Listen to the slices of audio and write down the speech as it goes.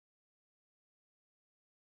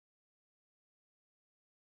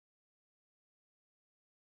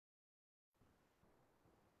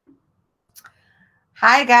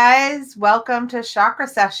Hi guys, welcome to Chakra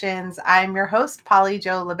Sessions. I'm your host, Polly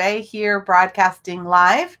Jo Labbé, here broadcasting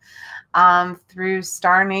live through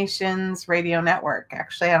Star Nation's radio network.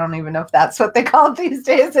 Actually, I don't even know if that's what they call it these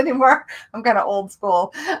days anymore. I'm kind of old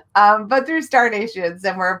school, but through Star Nations,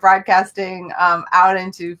 and we're broadcasting out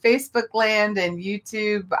into Facebook land and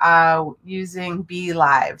YouTube using Be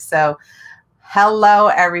Live. So hello,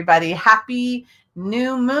 everybody. Happy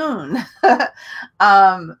new moon.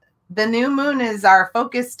 The new moon is our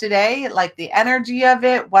focus today, like the energy of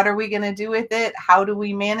it. What are we going to do with it? How do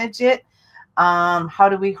we manage it? How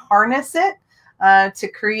do we harness it to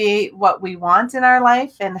create what we want in our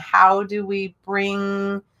life? And how do we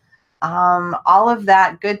bring all of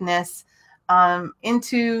that goodness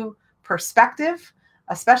into perspective,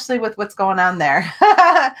 especially with what's going on there?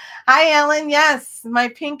 Hi, Ellen. Yes, my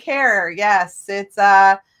pink hair. Yes,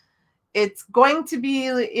 it's going to be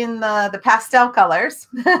in the pastel colors.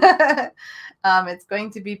 It's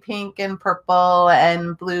going to be pink and purple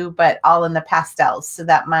and blue, but all in the pastels so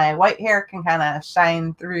that my white hair can kind of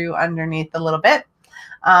shine through underneath a little bit.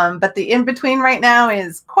 But the in-between right now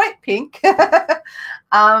is quite pink. But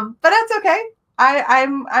that's okay.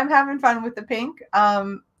 I'm having fun with the pink.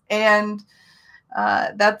 And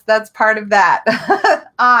that's part of that.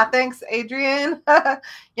 Thanks, Adrian.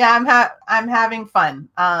 Yeah, I'm having fun.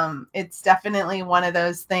 It's definitely one of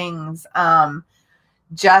those things.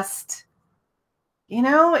 Just, we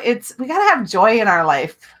gotta have joy in our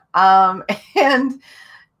life. And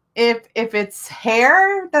if it's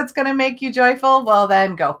hair that's gonna make you joyful, well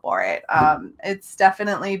then go for it. It's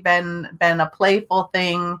definitely been a playful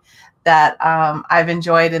thing that I've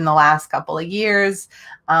enjoyed in the last couple of years.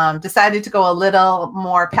 Decided to go a little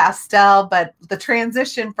more pastel, but the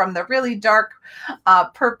transition from the really dark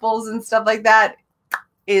purples and stuff like that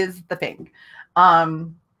is the pink.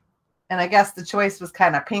 And I guess the choice was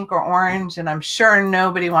kind of pink or orange, and I'm sure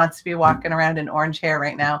nobody wants to be walking around in orange hair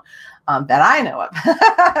right now that I know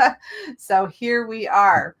of. So here we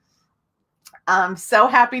are. I'm so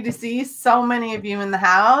happy to see so many of you in the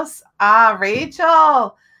house.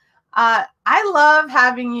 Rachel. I love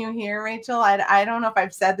having you here, Rachel. I don't know if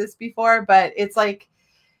I've said this before, but it's like,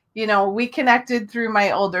 we connected through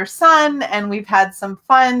my older son and we've had some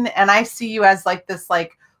fun, and I see you as like this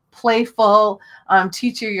like playful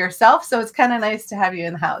teacher yourself. So it's kind of nice to have you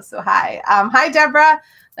in the house. So hi. Hi, Deborah.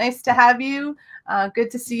 Nice to have you. Good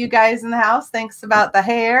to see you guys in the house. Thanks about the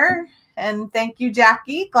hair. And thank you,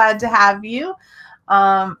 Jackie. Glad to have you.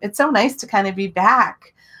 It's so nice to kind of be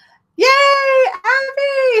back. Yay,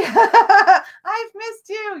 Abby! I've missed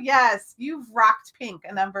you. Yes, you've rocked pink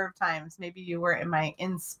a number of times. Maybe you were in my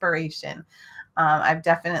inspiration. I've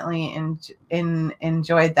definitely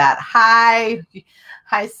enjoyed that. Hi,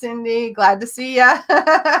 Cindy. Glad to see you.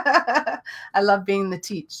 I love being the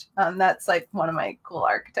teach. That's like one of my cool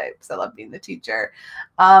archetypes. I love being the teacher.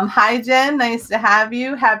 Hi, Jen. Nice to have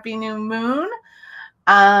you. Happy new moon.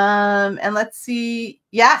 And let's see.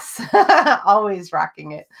 Yes, always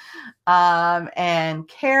rocking it. And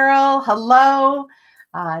Carol, hello.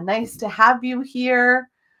 Nice to have you here.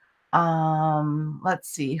 Let's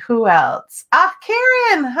see who else.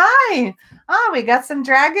 Karen, hi. We got some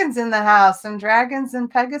dragons in the house, some dragons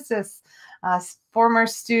and Pegasus, former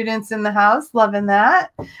students in the house. Loving that.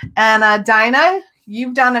 And Dinah,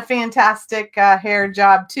 you've done a fantastic hair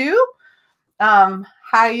job too.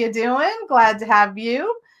 How you doing? Glad to have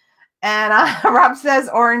you. And Rob says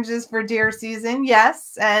oranges for deer season.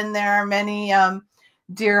 Yes, and there are many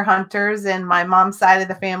deer hunters in my mom's side of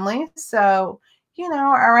the family. So,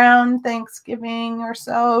 around Thanksgiving or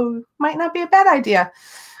so might not be a bad idea.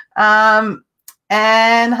 And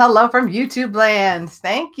hello from YouTube land.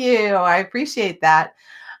 Thank you. I appreciate that.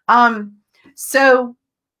 So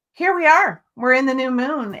here we are. We're in the new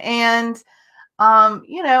moon. And,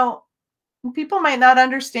 people might not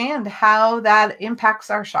understand how that impacts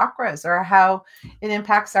our chakras or how it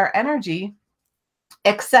impacts our energy,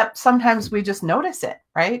 except sometimes we just notice it,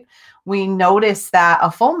 right? We notice that a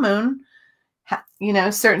full moon,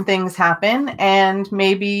 certain things happen, and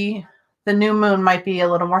maybe the new moon might be a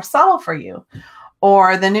little more subtle for you,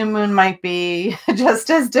 or the new moon might be just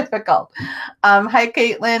as difficult. Hi,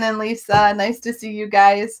 Caitlin and Lisa. Nice to see you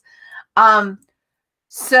guys.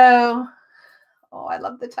 Oh, I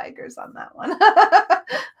love the tigers on that one.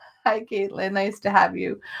 Hi, Caitlin. Nice to have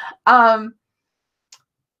you.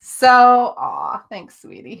 Thanks,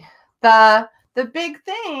 sweetie. The big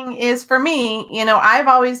thing is for me, I've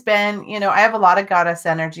always been, I have a lot of goddess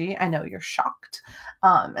energy. I know you're shocked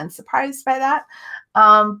and surprised by that.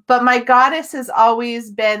 But my goddess has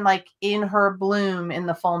always been like in her bloom in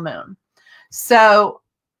the full moon. So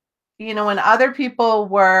when other people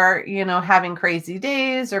were, having crazy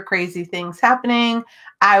days or crazy things happening,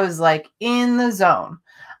 I was like in the zone.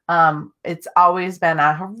 It's always been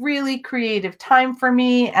a really creative time for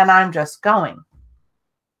me, and I'm just going.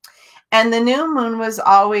 And the new moon was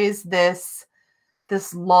always this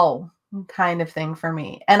lull kind of thing for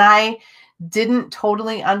me. And I didn't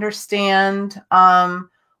totally understand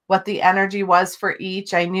what the energy was for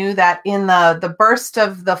each. I knew that in the burst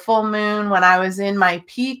of the full moon, when I was in my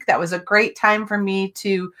peak, that was a great time for me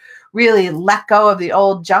to really let go of the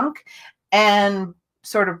old junk and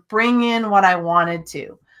sort of bring in what I wanted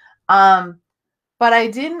to. But I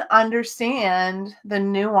didn't understand the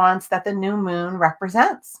nuance that the new moon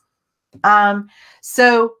represents.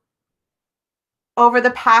 So over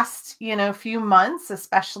the past, few months,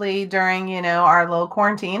 especially during, our little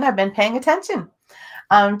quarantine, I've been paying attention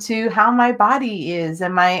to how my body is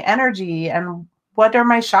and my energy and what are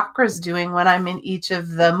my chakras doing when I'm in each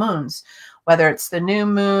of the moons, whether it's the new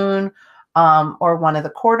moon or one of the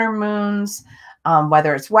quarter moons,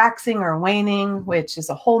 whether it's waxing or waning, which is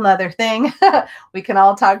a whole nother thing we can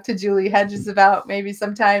all talk to Julie Hedges about maybe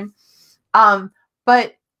sometime.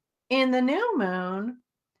 But in the new moon,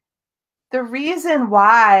 the reason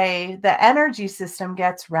why the energy system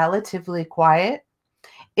gets relatively quiet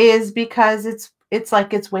is because it's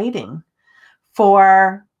like it's waiting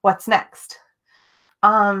for what's next.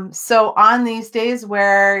 So on these days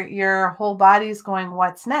where your whole body's going,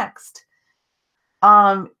 what's next?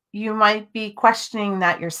 You might be questioning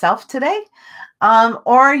that yourself today.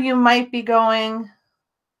 Or you might be going,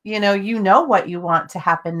 you know what you want to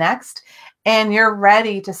happen next, and you're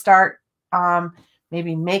ready to start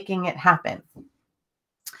maybe making it happen.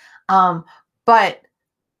 But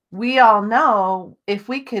we all know if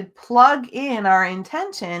we could plug in our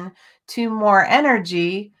intention to more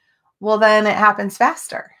energy, well, then it happens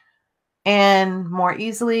faster and more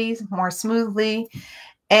easily, more smoothly.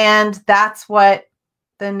 And that's what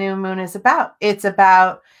the new moon is about. It's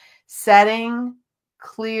about setting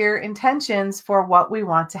clear intentions for what we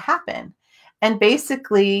want to happen. And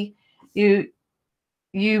basically, you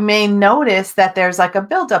may notice that there's like a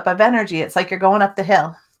buildup of energy. It's like you're going up the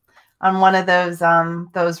hill on one of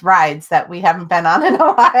those rides that we haven't been on in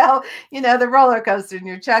a while, the roller coaster, and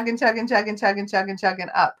you're chugging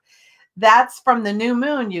up. That's from the new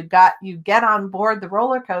moon. You get on board the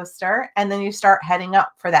roller coaster, and then you start heading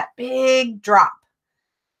up for that big drop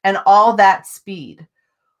and all that speed.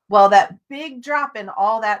 Well, that big drop and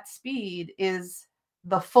all that speed is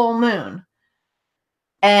the full moon.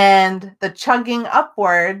 And the chugging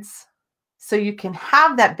upwards, so you can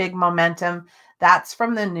have that big momentum, that's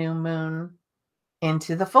from the new moon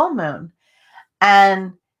into the full moon.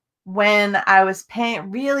 And when I was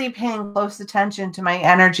really paying close attention to my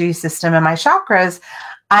energy system and my chakras,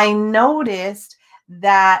 I noticed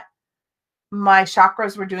that my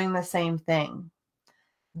chakras were doing the same thing.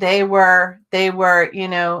 They were getting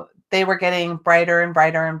brighter and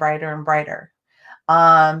brighter and brighter and brighter.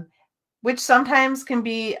 Which sometimes can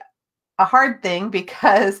be a hard thing,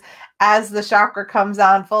 because as the chakra comes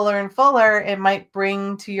on fuller and fuller, it might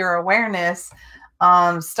bring to your awareness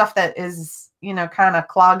stuff that is, kind of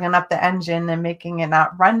clogging up the engine and making it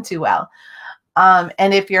not run too well.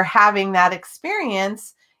 And if you're having that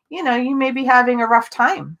experience, you may be having a rough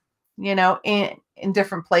time, in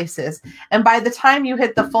different places. And by the time you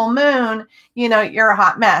hit the full moon, you're a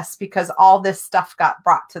hot mess because all this stuff got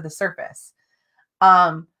brought to the surface.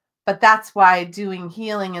 But that's why doing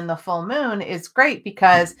healing in the full moon is great,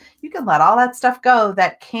 because you can let all that stuff go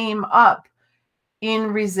that came up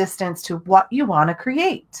in resistance to what you want to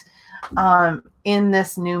create in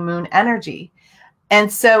this new moon energy.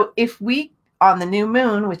 And so if we, on the new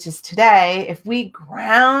moon, which is today, if we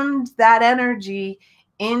ground that energy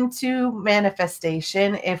into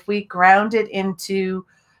manifestation, if we ground it into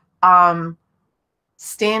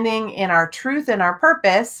standing in our truth and our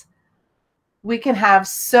purpose, we can have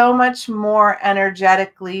so much more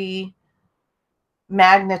energetically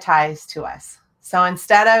magnetized to us. So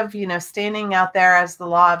instead of, standing out there as the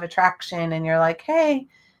law of attraction and you're like, hey,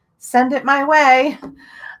 send it my way.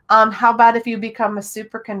 How about if you become a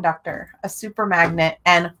superconductor, a super magnet,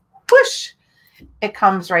 and whoosh, it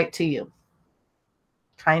comes right to you.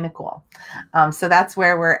 Kind of cool. So that's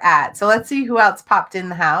where we're at. So let's see who else popped in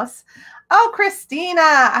the house. Oh, Christina,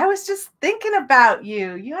 I was just thinking about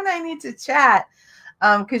you. You and I need to chat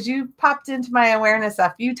because you popped into my awareness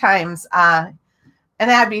a few times. And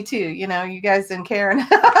Abby too, you guys and Karen.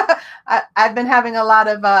 I've been having a lot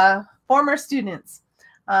of former students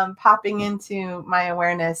popping into my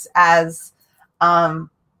awareness as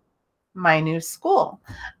my new school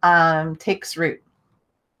takes root.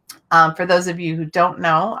 For those of you who don't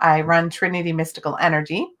know, I run Trinity Mystical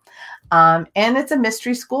Energy, and it's a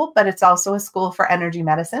mystery school, but it's also a school for energy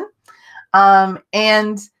medicine.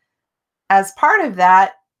 And as part of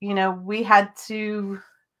that, we had to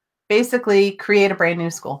basically create a brand new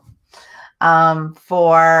school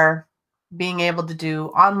for being able to do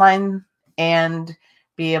online and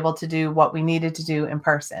be able to do what we needed to do in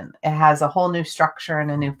person. It has a whole new structure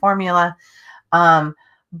and a new formula.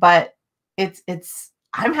 But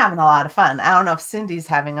I'm having a lot of fun. I don't know if Cindy's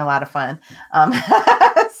having a lot of fun.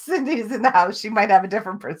 Cindy's in the house. She might have a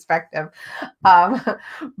different perspective.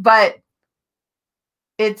 But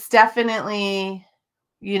it's definitely,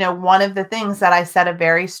 one of the things that I set a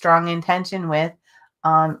very strong intention with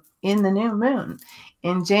in the new moon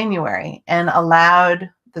in January, and allowed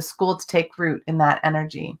the school to take root in that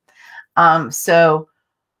energy. So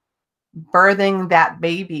birthing that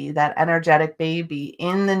baby, that energetic baby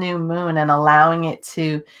in the new moon, and allowing it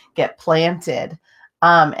to get planted.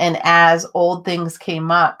 And as old things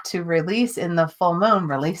came up, to release in the full moon,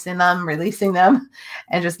 releasing them,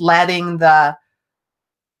 and just letting the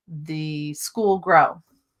school grow.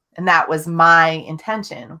 And that was my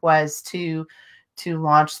intention, was to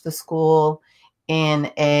launch the school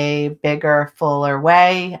in a bigger, fuller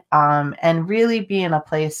way, and really be in a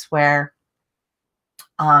place where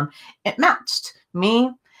it matched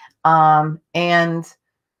me, and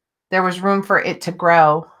there was room for it to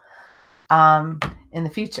grow in the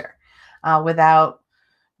future without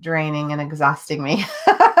draining and exhausting me.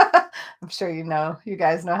 I'm sure you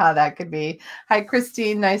guys know how that could be. Hi,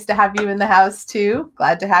 Christine. Nice to have you in the house too.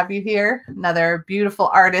 Glad to have you here. Another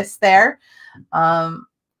beautiful artist there. I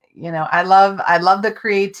love the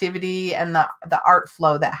creativity and the art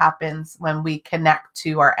flow that happens when we connect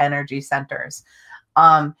to our energy centers.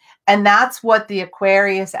 And that's what the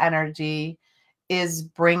Aquarius energy is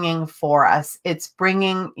bringing for us. It's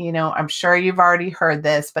bringing, I'm sure you've already heard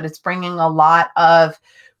this, but it's bringing a lot of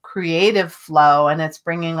creative flow, and it's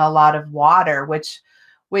bringing a lot of water, which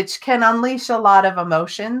can unleash a lot of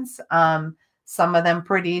emotions. Some of them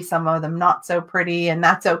pretty, some of them not so pretty, and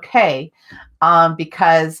that's okay,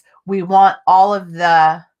 because we want all of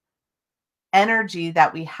the energy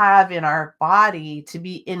that we have in our body to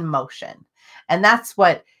be in motion. And that's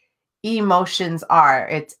what emotions are.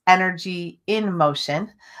 It's energy in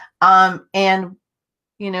motion. And,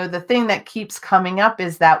 the thing that keeps coming up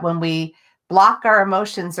is that when we block our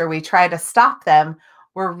emotions or we try to stop them,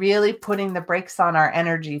 we're really putting the brakes on our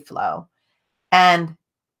energy flow. And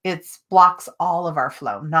it blocks all of our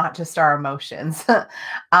flow, not just our emotions.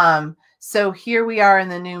 So here we are in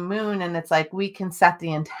the new moon, and it's like we can set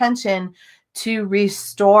the intention to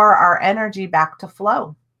restore our energy back to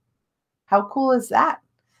flow. How cool is that?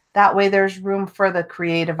 That way there's room for the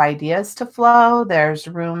creative ideas to flow. There's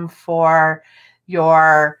room for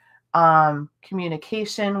your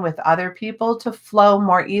communication with other people to flow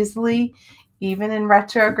more easily, even in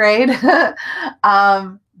retrograde.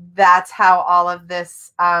 That's how all of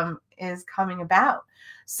this is coming about.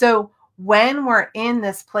 So when we're in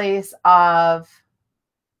this place of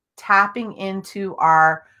tapping into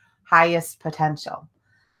our highest potential,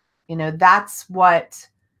 that's what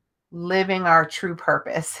living our true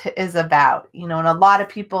purpose is about, and a lot of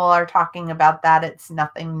people are talking about that. It's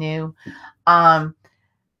nothing new.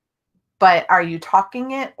 But are you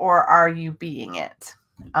talking it, or are you being it?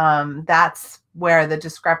 That's where the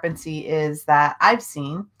discrepancy is that I've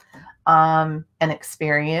seen and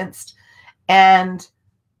experienced. And,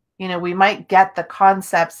 we might get the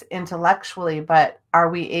concepts intellectually, but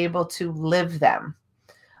are we able to live them?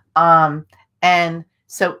 And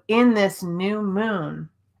so in this new moon,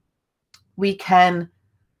 we can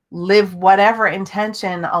live whatever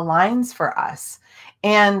intention aligns for us.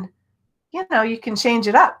 And, you can change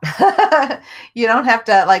it up. You don't have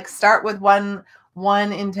to start with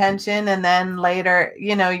one intention, and then later,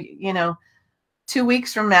 2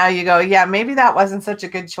 weeks from now, you go, yeah, maybe that wasn't such a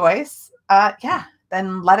good choice.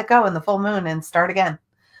 Then let it go in the full moon and start again.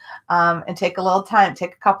 And take a little time,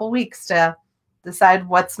 take a couple weeks to decide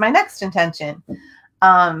what's my next intention.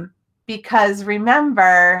 Because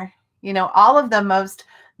remember, all of the most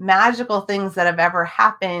magical things that have ever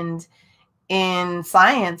happened in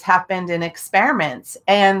science happened in experiments.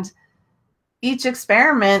 And each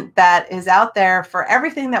experiment that is out there, for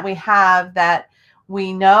everything that we have that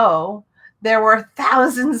we know, there were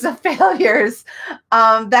thousands of failures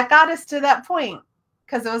that got us to that point.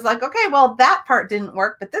 Because it was like, okay, well, that part didn't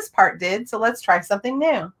work, but this part did. So let's try something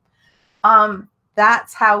new.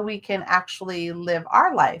 That's how we can actually live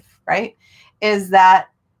our life, right? Is that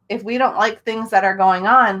if we don't like things that are going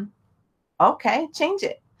on, okay, change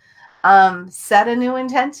it. Set a new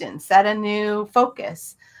intention, set a new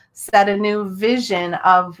focus. set a new vision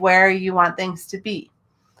of where you want things to be,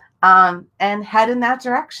 and head in that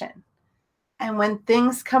direction. And when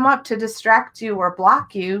things come up to distract you or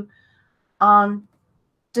block you,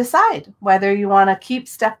 decide whether you want to keep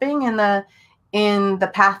stepping in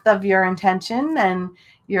the path of your intention and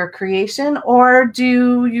your creation, or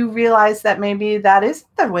do you realize that maybe that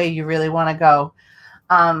isn't the way you really want to go?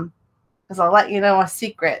 Because I'll let you know a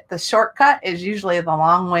secret. The shortcut is usually the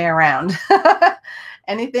long way around.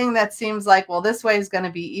 Anything that seems like, well, this way is going to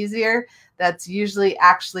be easier, that's usually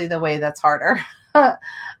actually the way that's harder.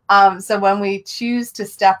 So when we choose to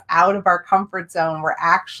step out of our comfort zone, we're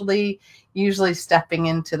actually usually stepping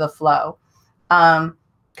into the flow.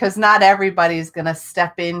 Because not everybody's going to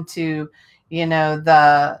step into,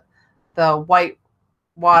 the white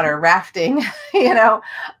water rafting,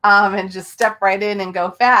 and just step right in and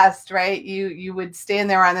go fast, right? You would stand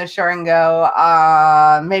there on the shore and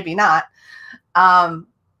go, maybe not.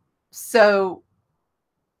 So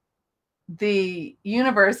the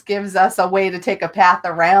universe gives us a way to take a path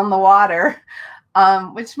around the water,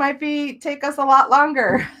 which might take us a lot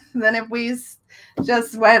longer than if we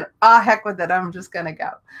just went, heck with it, I'm just going to go.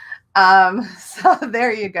 So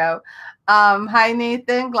there you go. Hi,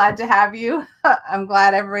 Nathan. Glad to have you. I'm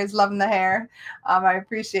glad everybody's loving the hair. I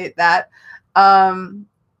appreciate that.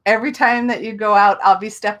 Every time that you go out, I'll be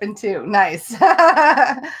stepping too. Nice.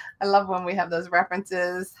 I love when we have those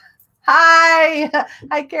references. Hi.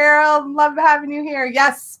 Hi, Carol. Love having you here.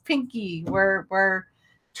 Yes, Pinky. We're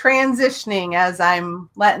transitioning as I'm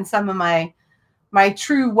letting some of my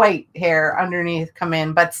true white hair underneath come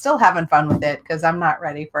in, but still having fun with it because I'm not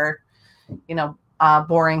ready for,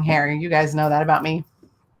 boring hair. You guys know that about me.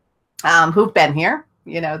 Who've been here,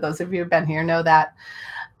 those of you who've been here know that.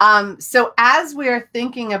 So as we're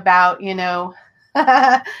thinking about,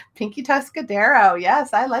 Pinky Tuscadero,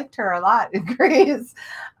 yes, I liked her a lot. Grace.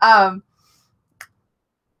 As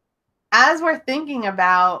we're thinking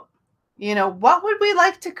about, what would we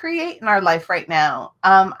like to create in our life right now?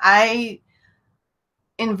 I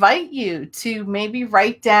invite you to maybe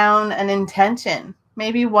write down an intention,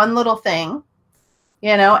 maybe one little thing,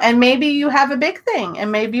 and maybe you have a big thing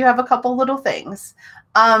and maybe you have a couple little things.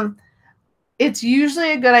 It's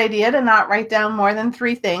usually a good idea to not write down more than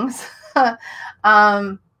 3 things,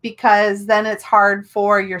 because then it's hard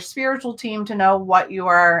for your spiritual team to know what you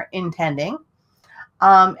are intending.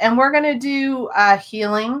 And we're going to do a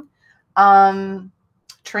healing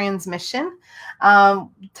transmission to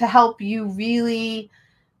help you really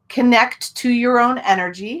connect to your own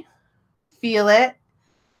energy, feel it.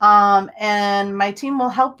 And my team will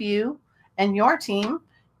help you and your team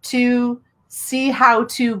to see how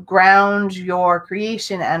to ground your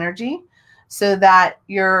creation energy so that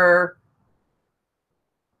your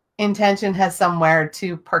intention has somewhere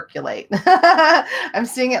to percolate. I'm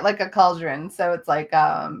seeing it like a cauldron. So it's like,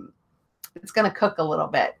 it's going to cook a little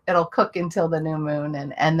bit. It'll cook until the new moon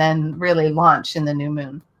and then really launch in the new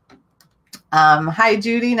moon. Hi,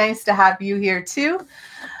 Judy. Nice to have you here too.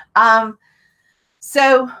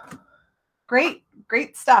 So great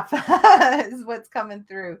stuff is what's coming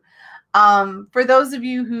through. For those of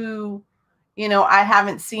you who, I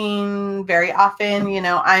haven't seen very often,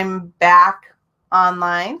 I'm back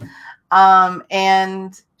online.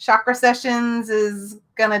 And Chakra Sessions is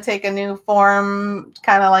going to take a new form,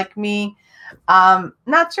 kind of like me.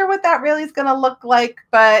 Not sure what that really is going to look like,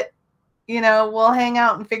 but we'll hang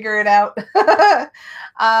out and figure it out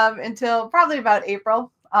until probably about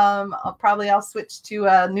April. I'll switch to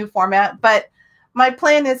a new format, but my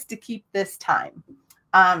plan is to keep this time.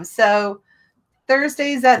 So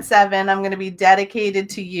Thursdays at 7, I'm going to be dedicated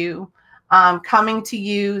to you, coming to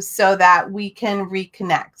you so that we can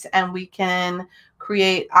reconnect and we can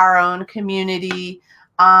create our own community.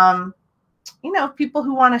 People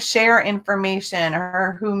who want to share information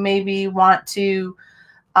or who maybe want to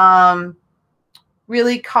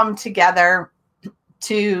really come together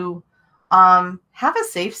to have a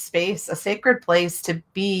safe space, a sacred place to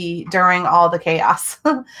be during all the chaos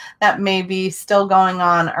that may be still going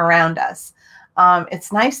on around us.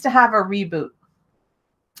 It's nice to have a reboot,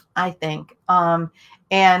 I think.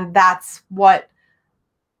 And that's what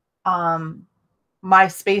my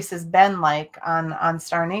space has been like on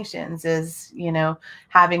Star Nations is,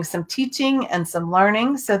 having some teaching and some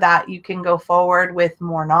learning so that you can go forward with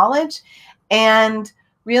more knowledge and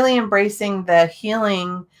really embracing the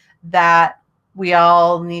healing that we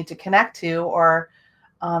all need to connect to or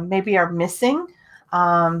maybe are missing.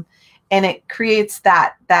 And it creates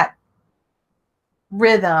that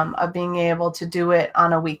rhythm of being able to do it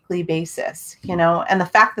on a weekly basis, you know, and the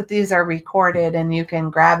fact that these are recorded and you can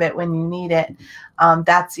grab it when you need it,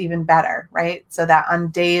 that's even better, right? So that on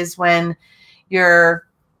days when you're,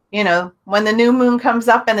 you know, when the new moon comes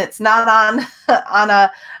up and it's not on on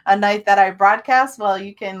a night that I broadcast, well,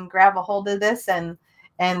 you can grab a hold of this and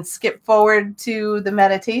skip forward to the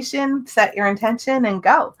meditation, set your intention, and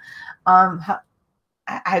go.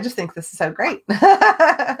 I just think this is so great.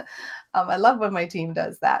 I love when my team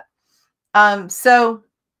does that. So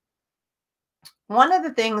one of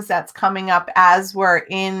the things that's coming up as we're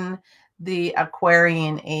in the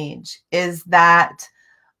Aquarian age is that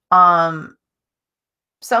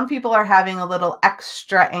some people are having a little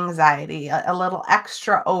extra anxiety, a little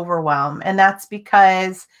extra overwhelm. And that's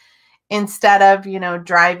because instead of, you know,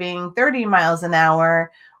 driving 30 miles an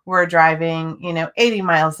hour, we're driving, you know, 80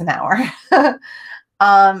 miles an hour.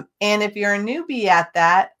 And if you're a newbie at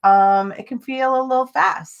that, it can feel a little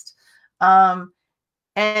fast. And,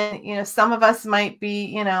 you know, some of us might be,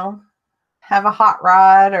 you know, have a hot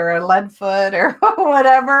rod or a lead foot or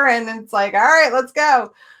whatever. And it's like, all right, let's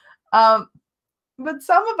go. But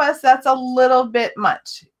some of us, that's a little bit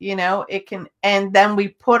much, you know, it can, and then we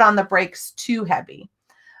put on the brakes too heavy.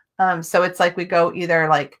 So it's like we go either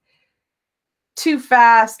like too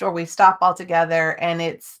fast or we stop altogether, and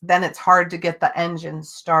then it's hard to get the engine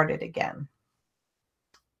started again.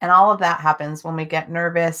 And all of that happens when we get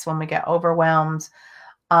nervous, when we get overwhelmed,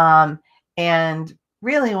 and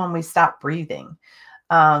really when we stop breathing,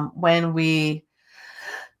 when we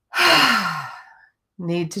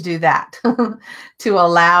need to do that to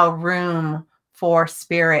allow room for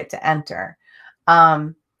spirit to enter.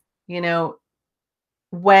 You know,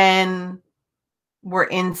 when we're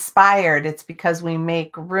inspired, it's because we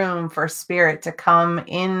make room for spirit to come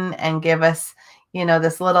in and give us, you know,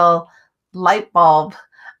 this little light bulb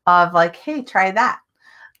of like, hey, try that.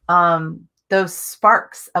 Those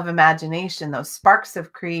sparks of imagination, those sparks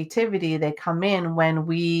of creativity, they come in when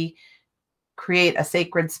we create a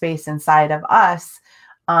sacred space inside of us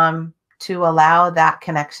to allow that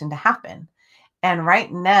connection to happen. And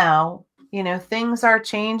right now, you know, things are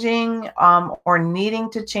changing or needing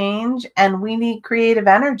to change, and we need creative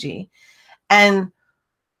energy. And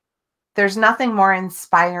there's nothing more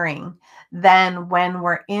inspiring than when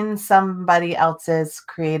we're in somebody else's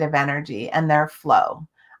creative energy and their flow.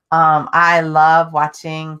 I love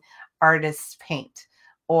watching artists paint,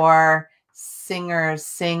 or singers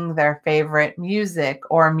sing their favorite music,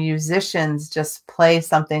 or musicians just play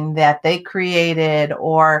something that they created,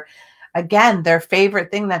 or again, their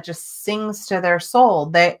favorite thing that just sings to their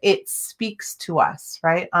soul. It speaks to us,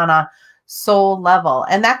 right, on a soul level.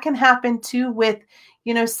 And that can happen too with,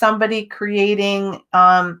 you know, somebody creating,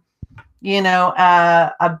 you know,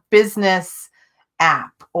 a business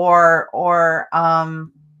app, or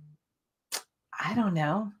I don't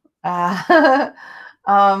know,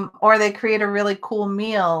 or they create a really cool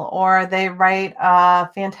meal, or they write a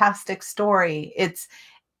fantastic story. It's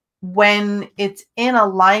when it's in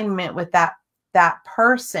alignment with that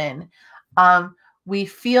person, we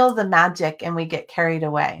feel the magic and we get carried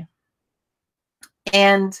away.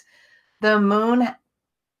 And the moon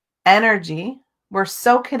energy, we're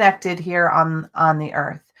so connected here on the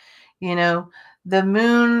earth. You know, the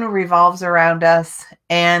moon revolves around us,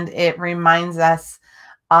 and it reminds us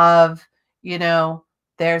of, you know,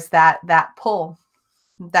 there's that pull,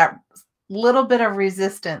 that little bit of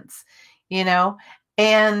resistance, you know.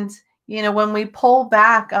 And, you know, when we pull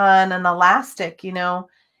back on an elastic, you know,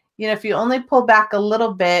 if you only pull back a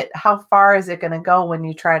little bit, how far is it going to go when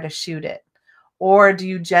you try to shoot it? Or do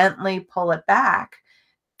you gently pull it back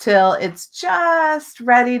till it's just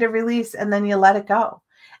ready to release, and then you let it go?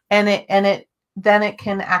 And then it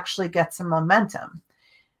can actually get some momentum.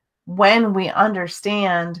 When we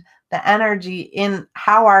understand the energy in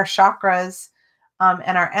how our chakras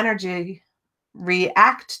and our energy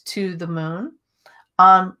react to the moon,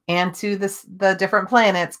 and to the different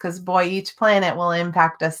planets, because boy, each planet will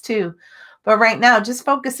impact us too. But right now, just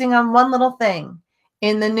focusing on one little thing.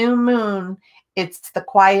 In the new moon, it's the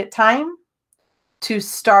quiet time to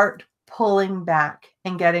start pulling back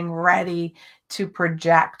and getting ready to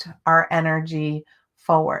project our energy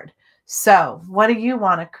forward. So what do you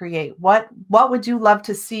want to create? What would you love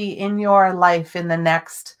to see in your life in the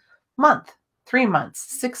next month, 3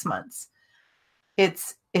 months, 6 months?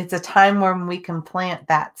 It's a time when we can plant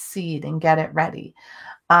that seed and get it ready.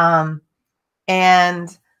 And,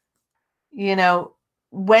 you know,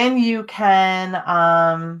 when you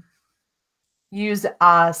can use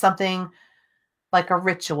something like a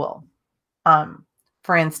ritual,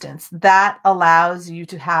 for instance, that allows you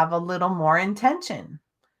to have a little more intention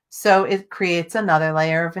So it creates another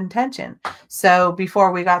layer of intention. So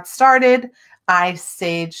before we got started, I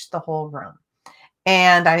saged the whole room,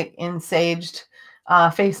 and I insaged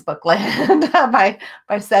Facebook land by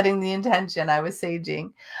setting the intention. I was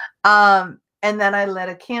saging. And then I lit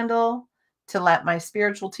a candle to let my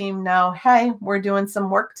spiritual team know, hey, we're doing some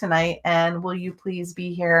work tonight, and will you please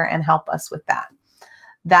be here and help us with that?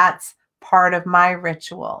 That's part of my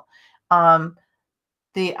ritual.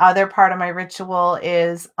 The other part of my ritual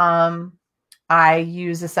is I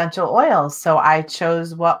use essential oils. So I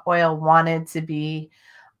chose what oil wanted to be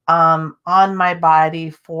on my body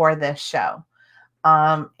for this show.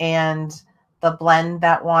 And the blend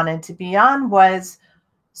that wanted to be on was,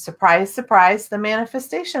 surprise, surprise, the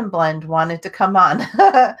manifestation blend wanted to come on,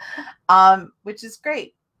 which is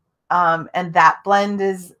great. And that blend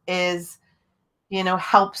is,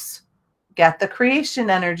 helps get the creation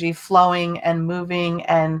energy flowing and moving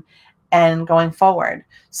and going forward.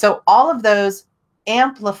 So all of those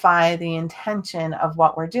amplify the intention of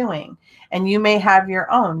what we're doing. And you may have your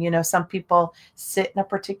own. Some people sit in a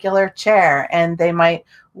particular chair and they might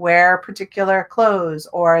wear particular clothes,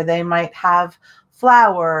 or they might have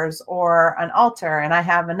flowers or an altar. And I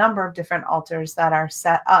have a number of different altars that are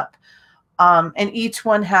set up. And each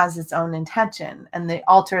one has its own intention. And the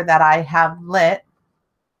altar that I have lit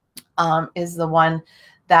is the one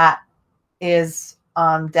that is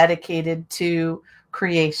dedicated to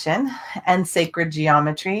creation and sacred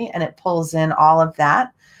geometry, and it pulls in all of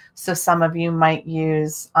that. So some of you might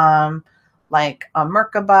use like a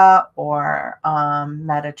Merkaba or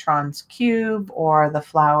Metatron's cube, or the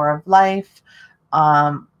flower of life,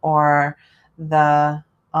 or the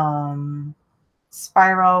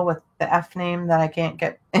spiral with the F name that I can't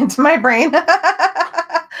get into my brain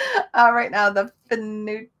right now, the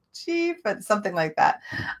Finucci, but something like that,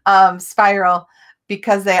 spiral,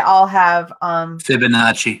 because they all have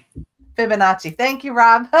Fibonacci. Thank you,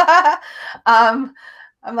 Rob. I'm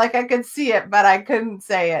like, I could see it, but I couldn't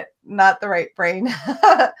say it. Not the right brain.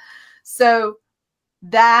 So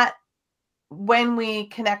that when we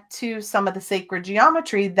connect to some of the sacred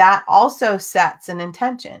geometry, that also sets an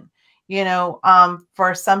intention.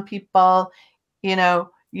 For some people,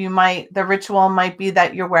 the ritual might be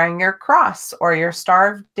that you're wearing your cross or your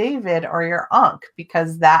Star of David or your Ankh,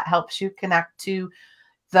 because that helps you connect to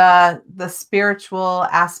the spiritual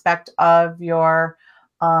aspect of your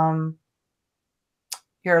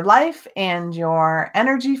life and your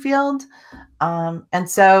energy field. And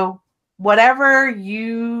so whatever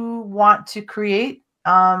you want to create,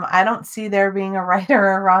 I don't see there being a right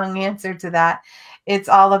or a wrong answer to that. It's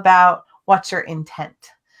all about what's your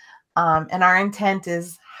intent. And our intent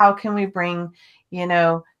is, how can we bring,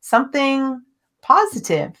 something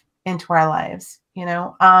positive into our lives,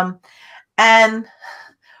 and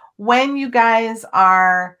when you guys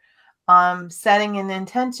are setting an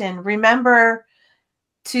intention, remember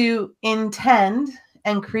to intend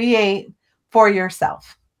and create for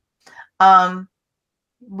yourself.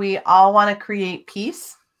 We all want to create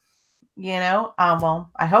peace, well,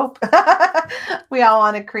 I hope we all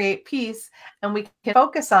want to create peace, and we can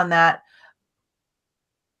focus on that.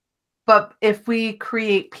 But if we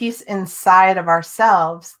create peace inside of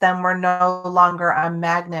ourselves, then we're no longer a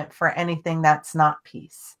magnet for anything that's not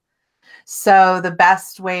peace. So the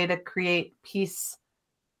best way to create peace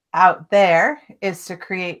out there is to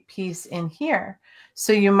create peace in here.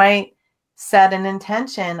 So you might set an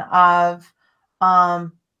intention of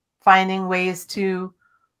finding ways to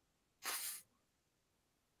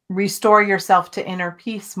restore yourself to inner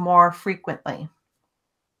peace more frequently,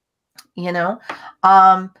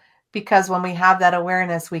 because when we have that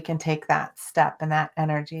awareness, we can take that step and that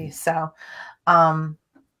energy. So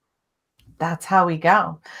that's how we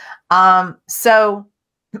go. So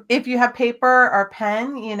if you have paper or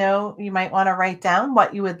pen, you might want to write down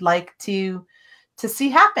what you would like to see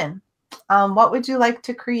happen. What would you like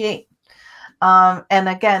to create? And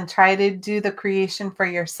again, try to do the creation for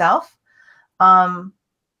yourself.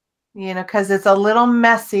 Because it's a little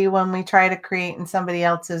messy when we try to create in somebody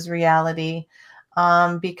else's reality,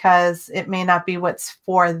 because it may not be what's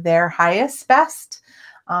for their highest best.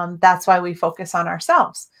 That's why we focus on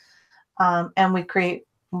ourselves, and we create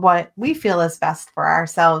what we feel is best for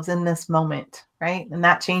ourselves in this moment, right? And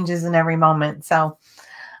that changes in every moment. So,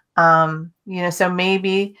 so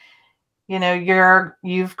maybe,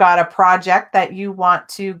 you've got a project that you want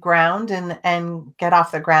to ground and get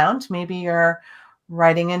off the ground. Maybe you're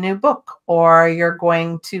writing a new book, or you're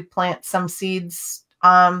going to plant some seeds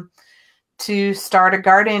to start a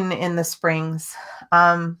garden in the springs.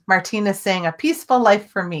 Martina's saying, a peaceful life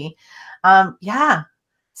for me. Yeah.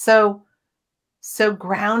 So So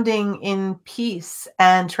grounding in peace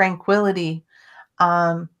and tranquility.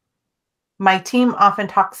 My team often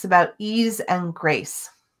talks about ease and grace.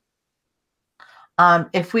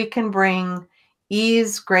 If we can bring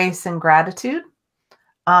ease, grace, and gratitude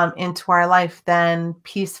into our life, then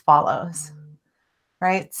peace follows,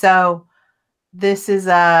 right? So this is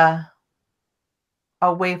a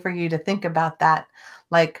way for you to think about that.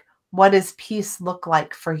 Like, what does peace look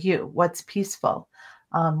like for you? What's peaceful?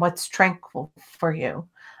 What's tranquil for you?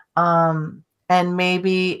 And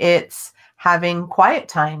maybe it's having quiet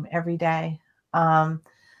time every day,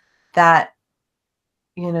 that,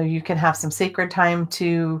 you can have some sacred time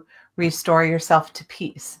to restore yourself to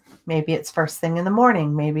peace. Maybe it's first thing in the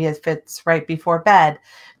morning. Maybe if it's right before bed.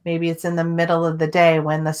 Maybe it's in the middle of the day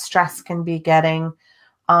when the stress can be getting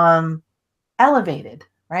elevated,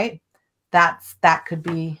 right? That could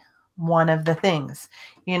be one of the things.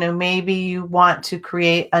 Maybe you want to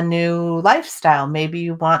create a new lifestyle. Maybe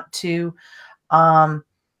you want to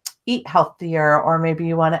eat healthier, or maybe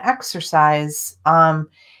you want to exercise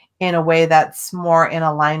in a way that's more in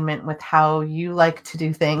alignment with how you like to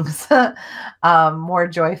do things, more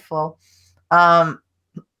joyful. And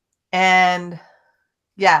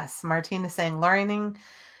yes, Martina's saying learning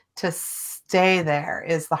to stay there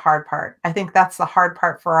is the hard part. I think that's the hard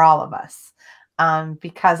part for all of us,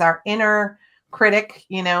 because our inner critic,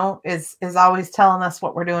 is always telling us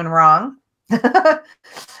what we're doing wrong.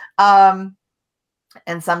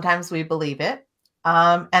 And sometimes we believe it.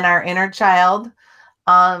 And our inner child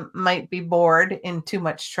might be bored in too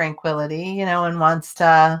much tranquility, and wants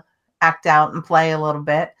to act out and play a little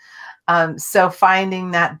bit. So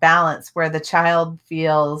finding that balance where the child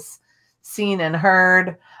feels seen and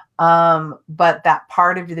heard, but that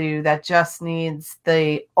part of you that just needs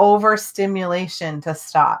the overstimulation to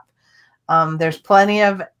stop. There's plenty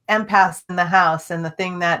of empaths in the house, and the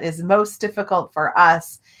thing that is most difficult for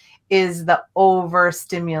us is the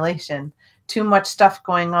overstimulation. Too much stuff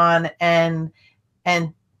going on, and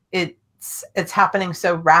it's happening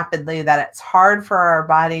so rapidly that it's hard for our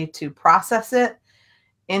body to process it,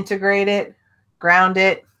 integrate it, ground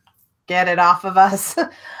it, get it off of us.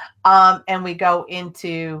 And we go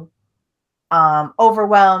into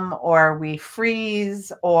overwhelm, or we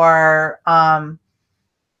freeze, or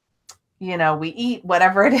we eat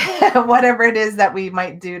whatever it is, whatever it is that we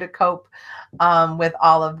might do to cope with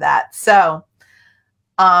all of that. So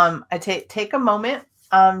I take a moment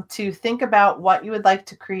to think about what you would like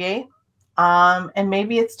to create. And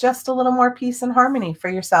maybe it's just a little more peace and harmony for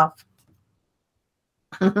yourself.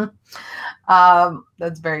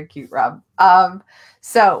 That's very cute, Rob.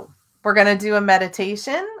 So we're going to do a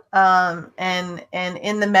meditation. And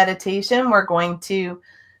in the meditation, we're going to,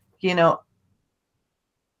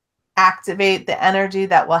 activate the energy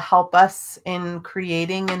that will help us in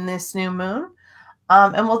creating in this new moon.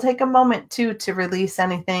 And we'll take a moment too to release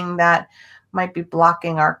anything that might be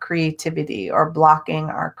blocking our creativity or blocking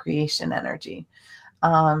our creation energy.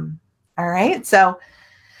 All right. So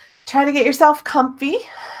try to get yourself comfy.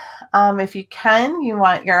 If you can, you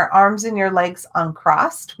want your arms and your legs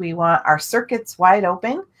uncrossed. We want our circuits wide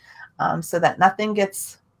open, so that nothing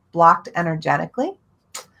gets blocked energetically.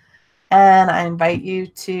 And I invite you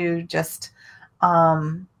to just,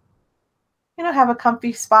 have a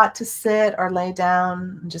comfy spot to sit or lay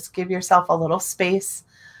down, and just give yourself a little space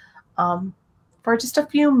for just a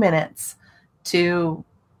few minutes to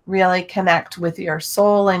really connect with your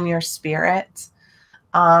soul and your spirit,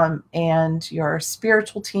 and your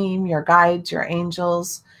spiritual team, your guides, your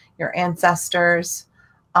angels, your ancestors,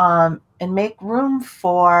 and make room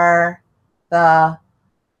for the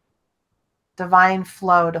divine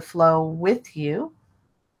flow to flow with you,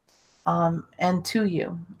 and to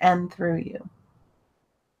you and through you.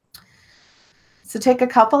 So take a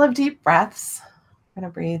couple of deep breaths. I'm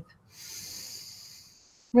going to breathe,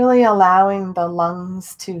 really allowing the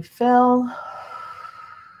lungs to fill.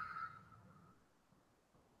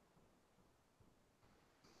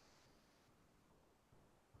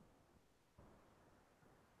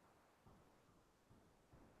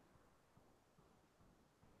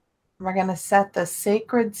 We're going to set the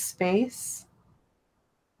sacred space,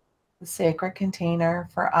 the sacred container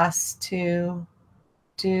for us to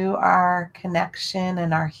do our connection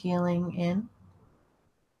and our healing in.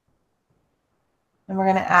 And we're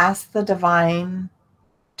going to ask the divine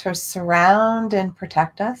to surround and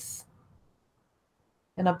protect us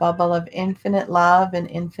in a bubble of infinite love and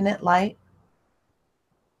infinite light.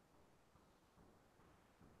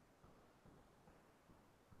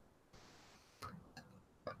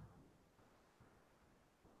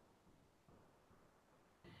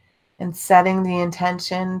 And setting the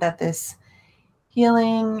intention that this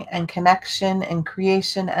Healing and connection and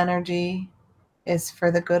creation energy is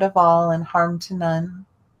for the good of all and harm to none,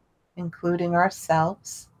 including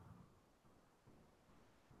ourselves.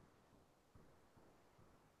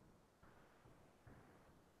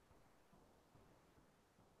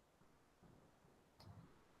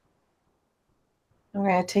 We're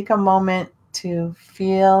going to take a moment to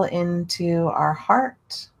feel into our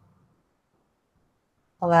heart,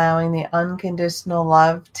 allowing the unconditional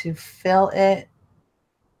love to fill it,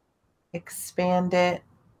 expand it,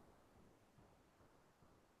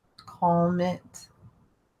 calm it,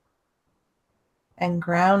 and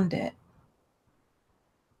ground it.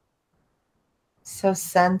 So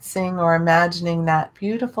sensing or imagining that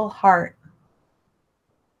beautiful heart,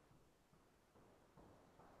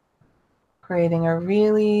 creating a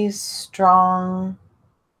really strong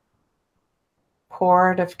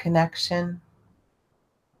cord of connection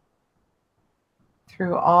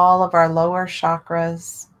through all of our lower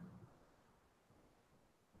chakras,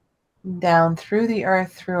 down through the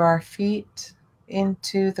earth, through our feet,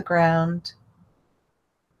 into the ground.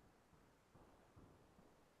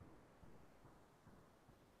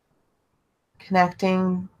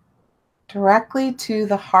 Connecting directly to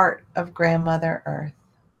the heart of Grandmother Earth.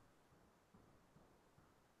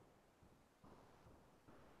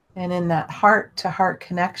 And in that heart-to-heart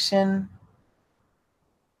connection,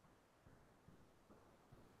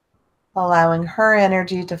 allowing her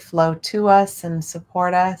energy to flow to us and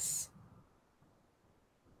support us.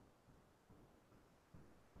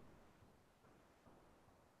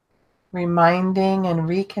 Reminding and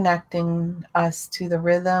reconnecting us to the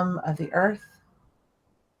rhythm of the earth.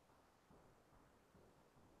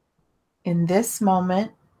 In this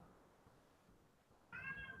moment,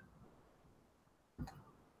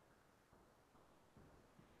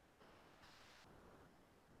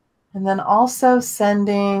 and then also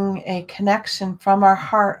sending a connection from our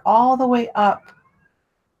heart all the way up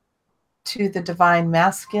to the divine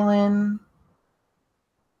masculine,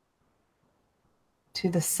 to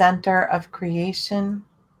the center of creation.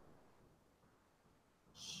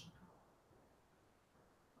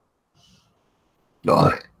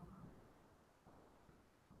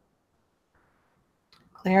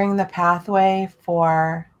 Clearing the pathway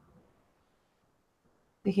for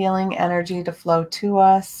the healing energy to flow to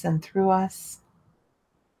us and through us.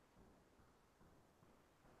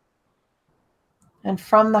 And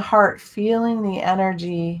from the heart, feeling the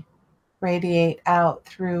energy radiate out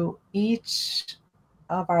through each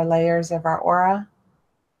of our layers of our aura,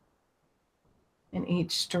 in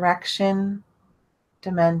each direction,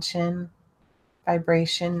 dimension,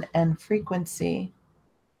 vibration, and frequency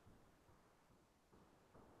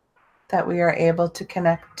that we are able to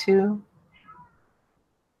connect to.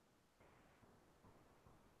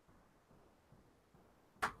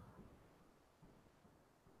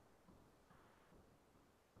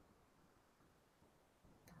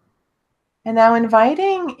 And now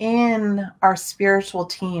inviting in our spiritual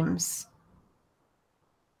teams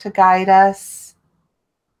to guide us,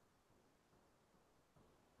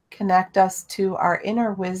 connect us to our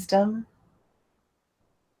inner wisdom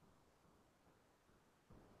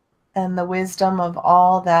and the wisdom of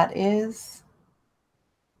all that is.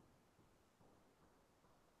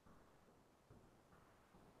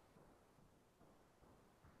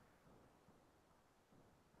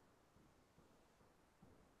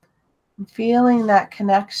 And feeling that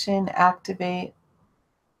connection activate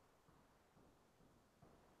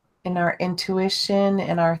in our intuition,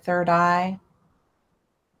 in our third eye,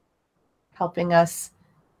 helping us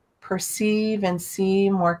perceive and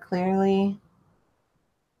see more clearly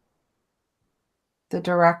the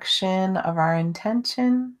direction of our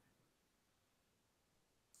intention,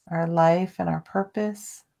 our life, and our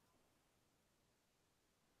purpose.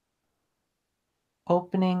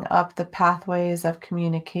 Opening up the pathways of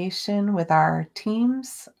communication with our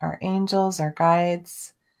teams, our angels, our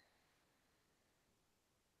guides,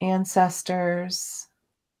 ancestors,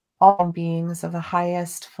 all beings of the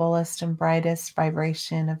highest, fullest, and brightest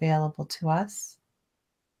vibration available to us.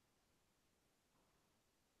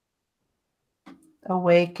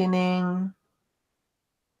 Awakening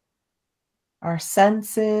our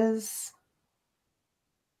senses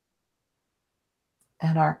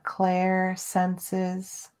and our clair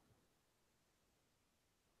senses.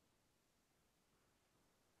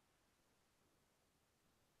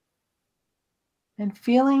 And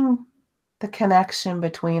feeling the connection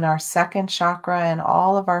between our second chakra and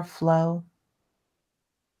all of our flow,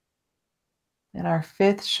 and our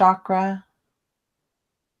fifth chakra,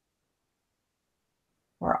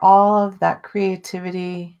 where all of that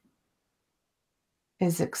creativity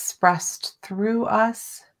is expressed through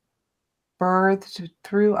us, birthed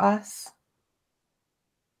through us,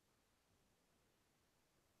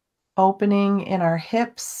 opening in our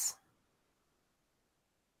hips,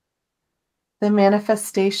 the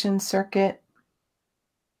manifestation circuit,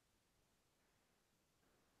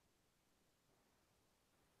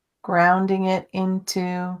 grounding it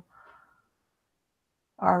into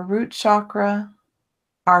our root chakra,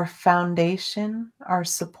 our foundation, our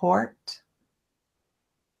support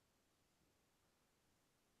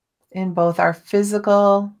in both our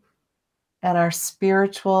physical and our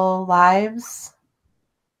spiritual lives.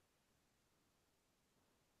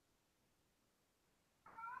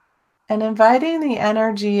 And inviting the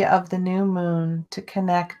energy of the new moon to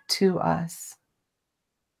connect to us,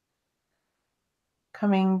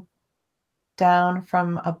 coming down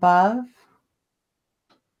from above.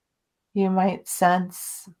 You might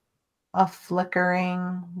sense a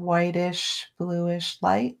flickering whitish, bluish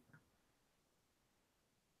light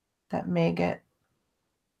that may get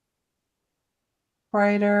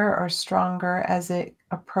brighter or stronger as it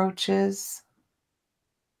approaches.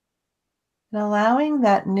 And allowing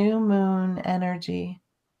that new moon energy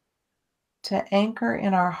to anchor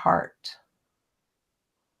in our heart.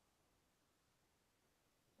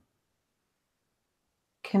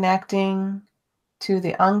 Connecting to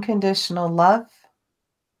the unconditional love,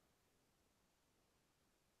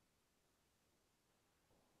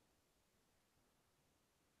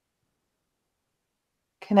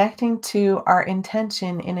 connecting to our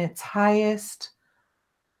intention in its highest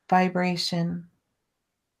vibration,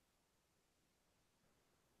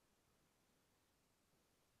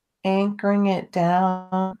 anchoring it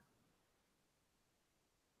down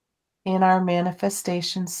in our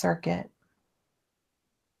manifestation circuit.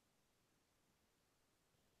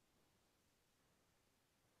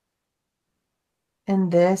 In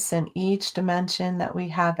this and each dimension that we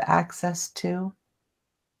have access to,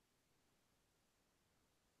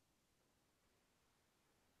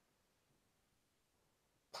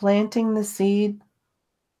 planting the seed,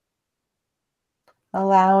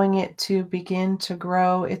 allowing it to begin to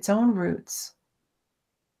grow its own roots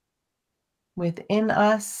within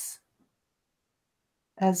us,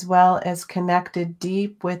 as well as connected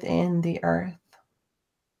deep within the earth.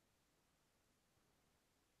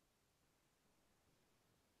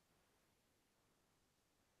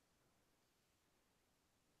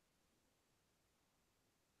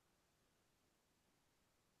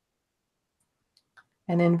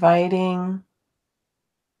 And inviting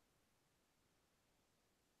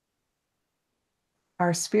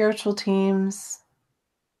our spiritual teams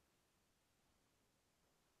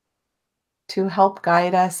to help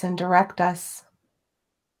guide us and direct us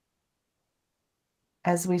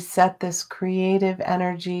as we set this creative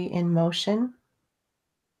energy in motion.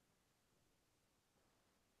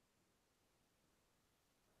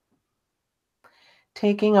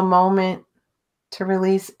 Taking a moment to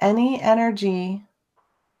release any energy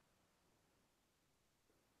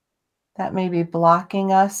that may be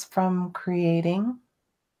blocking us from creating.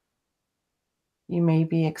 You may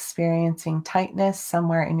be experiencing tightness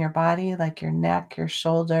somewhere in your body, like your neck, your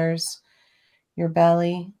shoulders, your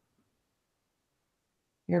belly,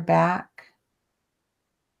 your back,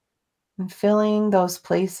 and filling those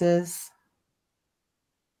places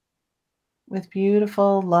with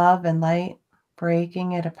beautiful love and light,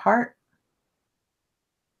 breaking it apart,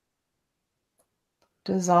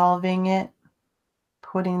 dissolving it,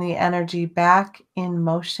 putting the energy back in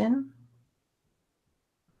motion.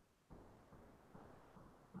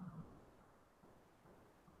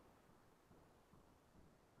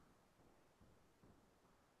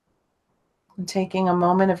 And taking a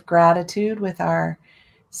moment of gratitude with our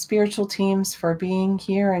spiritual teams for being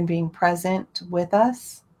here and being present with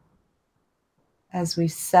us as we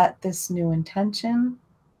set this new intention,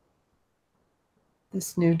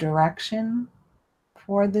 this new direction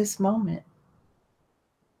for this moment.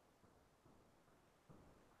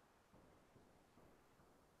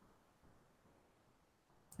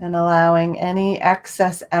 And allowing any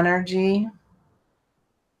excess energy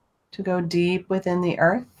to go deep within the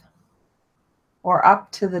earth or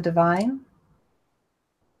up to the divine.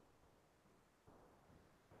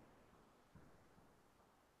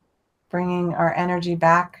 Bringing our energy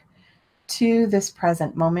back to this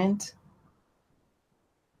present moment.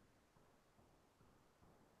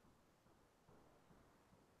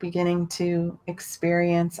 Beginning to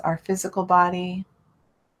experience our physical body.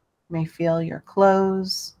 You may feel your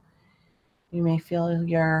clothes. You may feel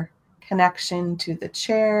your connection to the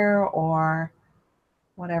chair or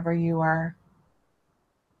whatever you are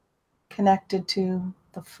connected to,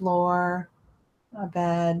 the floor, a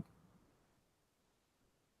bed.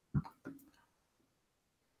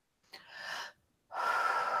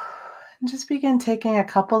 And just begin taking a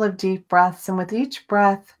couple of deep breaths. And with each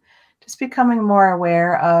breath, just becoming more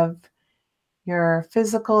aware of your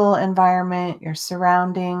physical environment, your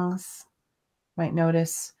surroundings. You might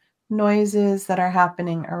notice noises that are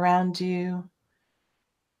happening around you.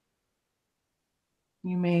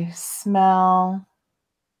 You may smell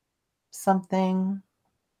something,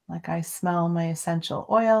 like I smell my essential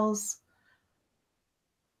oils.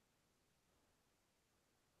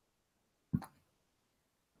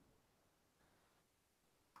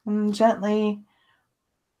 And gently,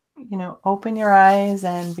 open your eyes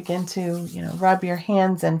and begin to, rub your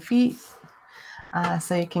hands and feet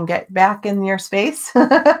so you can get back in your space.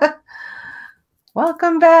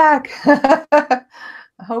 Welcome back. I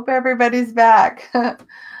hope everybody's back.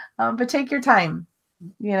 But take your time.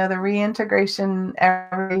 The reintegration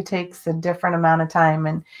everybody takes a different amount of time,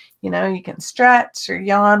 and you can stretch or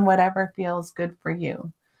yawn, whatever feels good for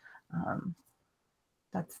you.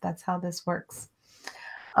 That's how this works.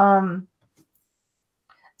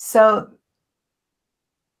 So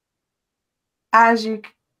as you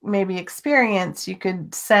maybe experience, you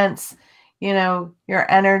could sense, your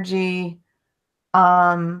energy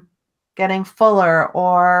getting fuller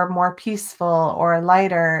or more peaceful or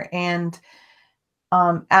lighter. And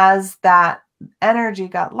as that energy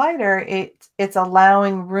got lighter, it's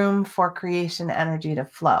allowing room for creation energy to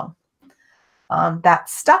flow. That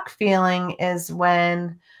stuck feeling is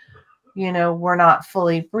when we're not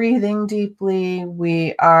fully breathing deeply.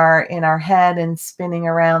 We are in our head and spinning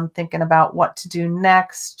around thinking about what to do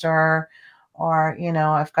next, or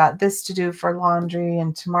I've got this to do for laundry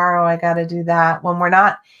and tomorrow I got to do that. When we're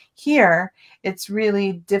not here, it's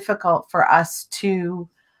really difficult for us to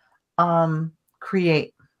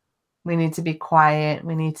create. We need to be quiet.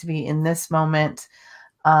 We need to be in this moment.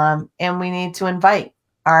 And we need to invite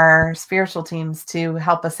our spiritual teams to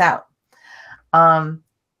help us out.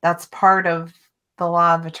 That's part of the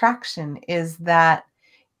law of attraction, is that,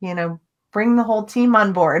 bring the whole team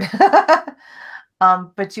on board.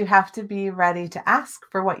 But you have to be ready to ask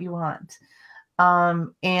for what you want.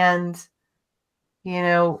 And,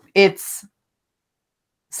 it's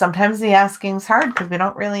sometimes the asking's hard because we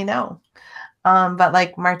don't really know. But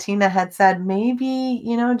like Martina had said, maybe,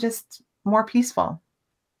 just more peaceful.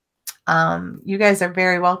 You guys are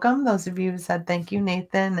very welcome. Those of you who said thank you,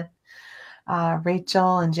 Nathan,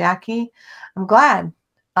 Rachel and Jackie. I'm glad.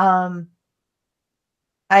 I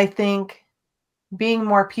think being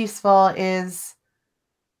more peaceful is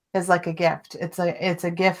like a gift. It's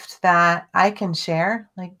a gift that I can share.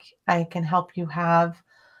 Like, I can help you have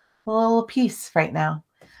a little peace right now.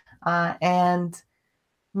 And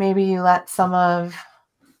maybe you let some of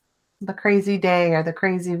the crazy day or the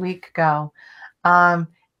crazy week go. And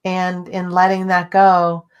in letting that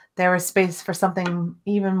go, there was space for something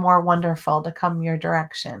even more wonderful to come your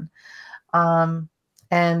direction. And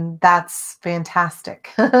that's fantastic.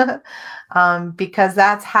 Because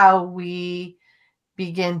that's how we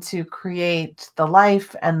begin to create the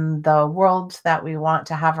life and the world that we want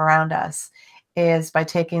to have around us, is by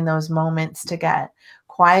taking those moments to get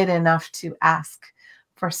quiet enough to ask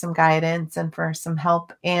for some guidance and for some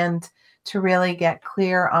help, and to really get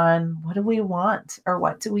clear on what do we want or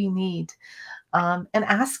what do we need, and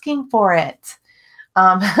asking for it.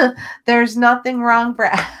 There's nothing wrong for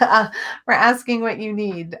asking what you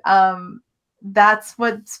need. That's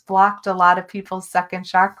what's blocked a lot of people's second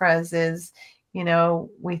chakras is,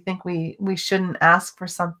 we think we shouldn't ask for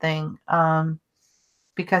something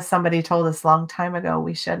because somebody told us a long time ago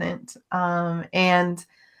we shouldn't. But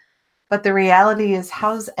the reality is,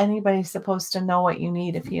 how's anybody supposed to know what you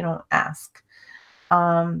need if you don't ask?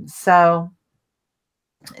 So,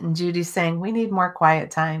 and Judy's saying, we need more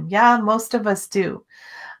quiet time. Yeah, most of us do.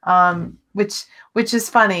 Which is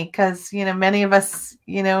funny because, many of us,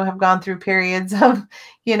 have gone through periods of,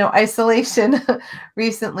 isolation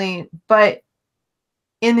recently. But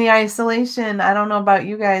in the isolation, I don't know about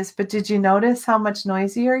you guys, but did you notice how much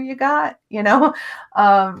noisier you got? You're on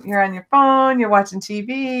your phone, you're watching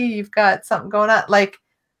TV, you've got something going on. Like,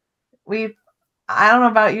 I don't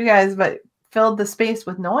know about you guys, but filled the space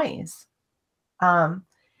with noise. And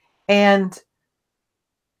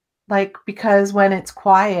like, because when it's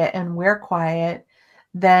quiet and we're quiet,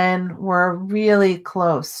 then we're really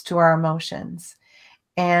close to our emotions.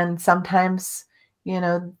 And sometimes,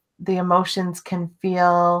 the emotions can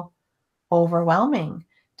feel overwhelming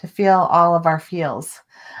to feel all of our feels.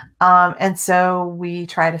 And so we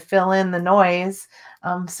try to fill in the noise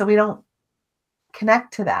so we don't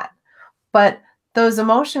connect to that. But those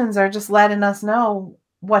emotions are just letting us know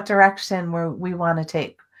what direction we want to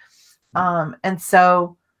take. And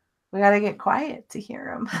so we got to get quiet to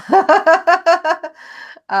hear them.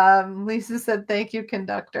 Lisa said, thank you,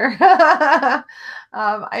 conductor. I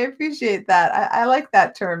appreciate that. I like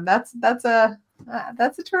that term. That's a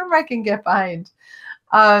term I can get behind.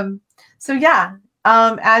 So yeah,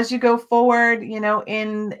 as you go forward,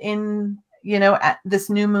 in at this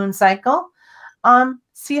new moon cycle,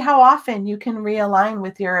 see how often you can realign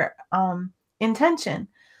with your intention.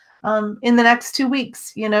 In the next 2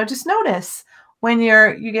 weeks, just notice when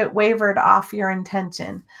you get wavered off your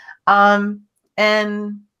intention.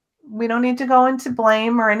 And we don't need to go into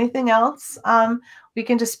blame or anything else. We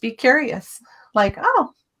can just be curious, like,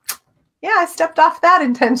 oh, yeah, I stepped off that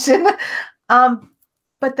intention.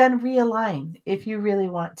 But then realign if you really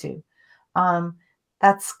want to.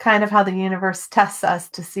 That's kind of how the universe tests us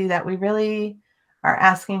to see that we really are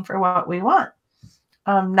asking for what we want,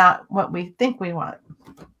 not what we think we want,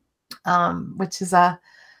 which is a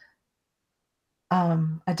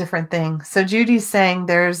different thing. So Judy's saying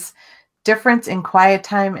there's difference in quiet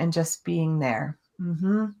time and just being there.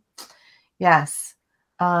 Yes.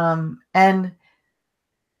 And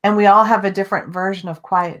we all have a different version of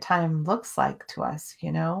quiet time looks like to us,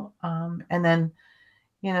 and then,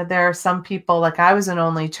 there are some people, like I was an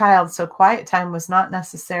only child, so quiet time was not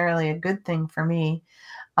necessarily a good thing for me,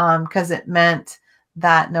 because it meant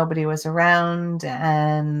that nobody was around,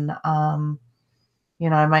 and, I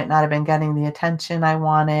might not have been getting the attention I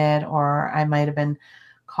wanted, or I might have been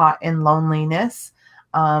caught in loneliness.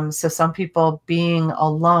 So some people being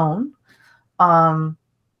alone,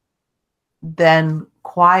 then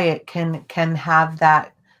quiet can have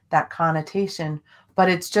that connotation, but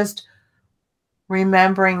it's just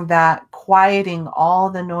remembering that quieting all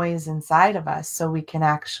the noise inside of us so we can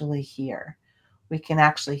actually hear. We can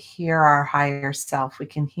actually hear our higher self. We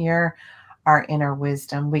can hear our inner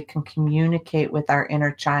wisdom. We can communicate with our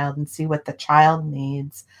inner child and see what the child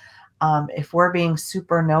needs. If we're being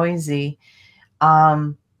super noisy,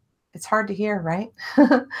 it's hard to hear, right?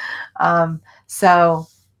 So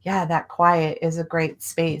yeah, that quiet is a great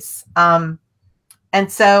space. And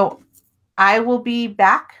so I will be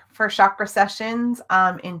back for chakra sessions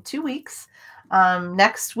in 2 weeks.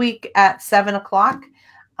 Next week at 7 o'clock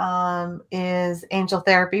is Angel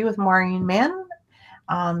Therapy with Maureen Mann.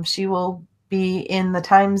 She will be in the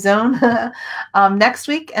time zone next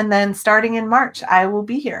week. And then starting in March, I will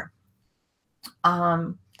be here.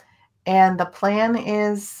 And the plan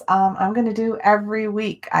is I'm going to do every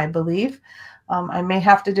week, I believe. I may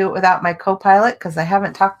have to do it without my co-pilot because I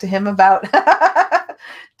haven't talked to him about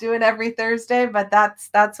doing every Thursday, but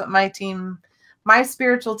that's what my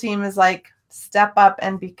spiritual team is like. Step up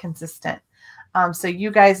and be consistent. So you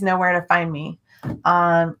guys know where to find me.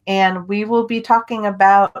 And we will be talking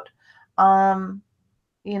about,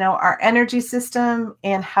 our energy system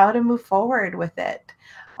and how to move forward with it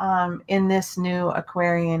in this new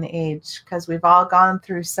Aquarian age, because we've all gone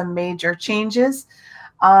through some major changes,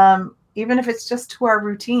 even if it's just to our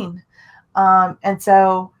routine. And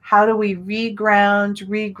so how do we reground,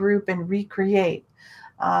 regroup, and recreate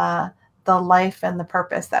the life and the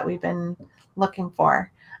purpose that we've been looking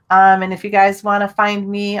for? And if you guys want to find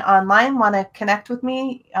me online, want to connect with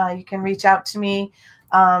me, you can reach out to me,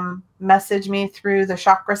 message me through the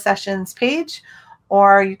Chakra Sessions page,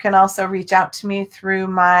 or you can also reach out to me through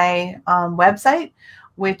my website,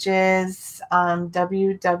 which is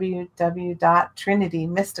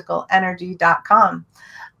www.trinitymysticalenergy.com.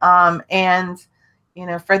 And,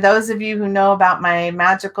 for those of you who know about my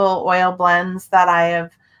magical oil blends that I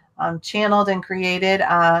have channeled and created,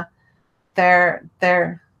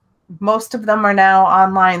 most of them are now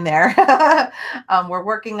online there. We're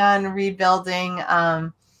working on rebuilding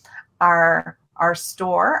our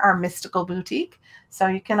store, our mystical boutique. So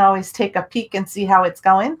you can always take a peek and see how it's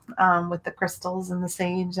going with the crystals and the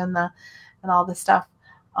sage and all the stuff.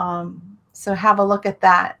 So have a look at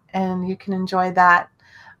that and you can enjoy that.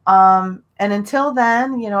 And until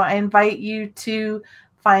then, I invite you to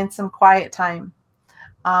find some quiet time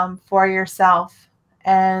for yourself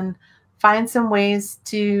and find some ways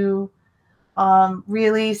to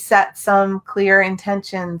really set some clear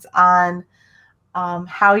intentions on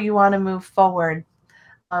how you want to move forward.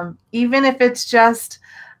 Even if it's just,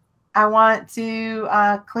 I want to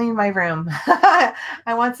clean my room. I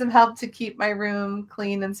want some help to keep my room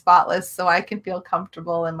clean and spotless so I can feel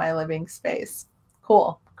comfortable in my living space.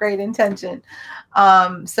 Cool. Great intention.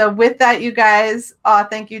 So with that, you guys,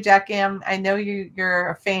 thank you, Jackie. I know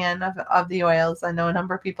you're a fan of the oils. I know a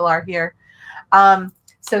number of people are here.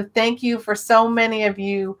 So thank you for so many of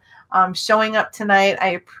you showing up tonight.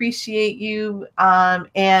 I appreciate you.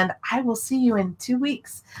 And I will see you in 2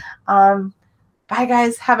 weeks. Bye,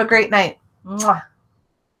 guys. Have a great night. Mwah.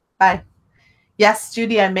 Bye. Yes,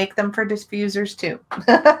 Judy, I make them for diffusers too.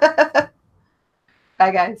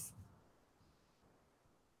 Bye, guys.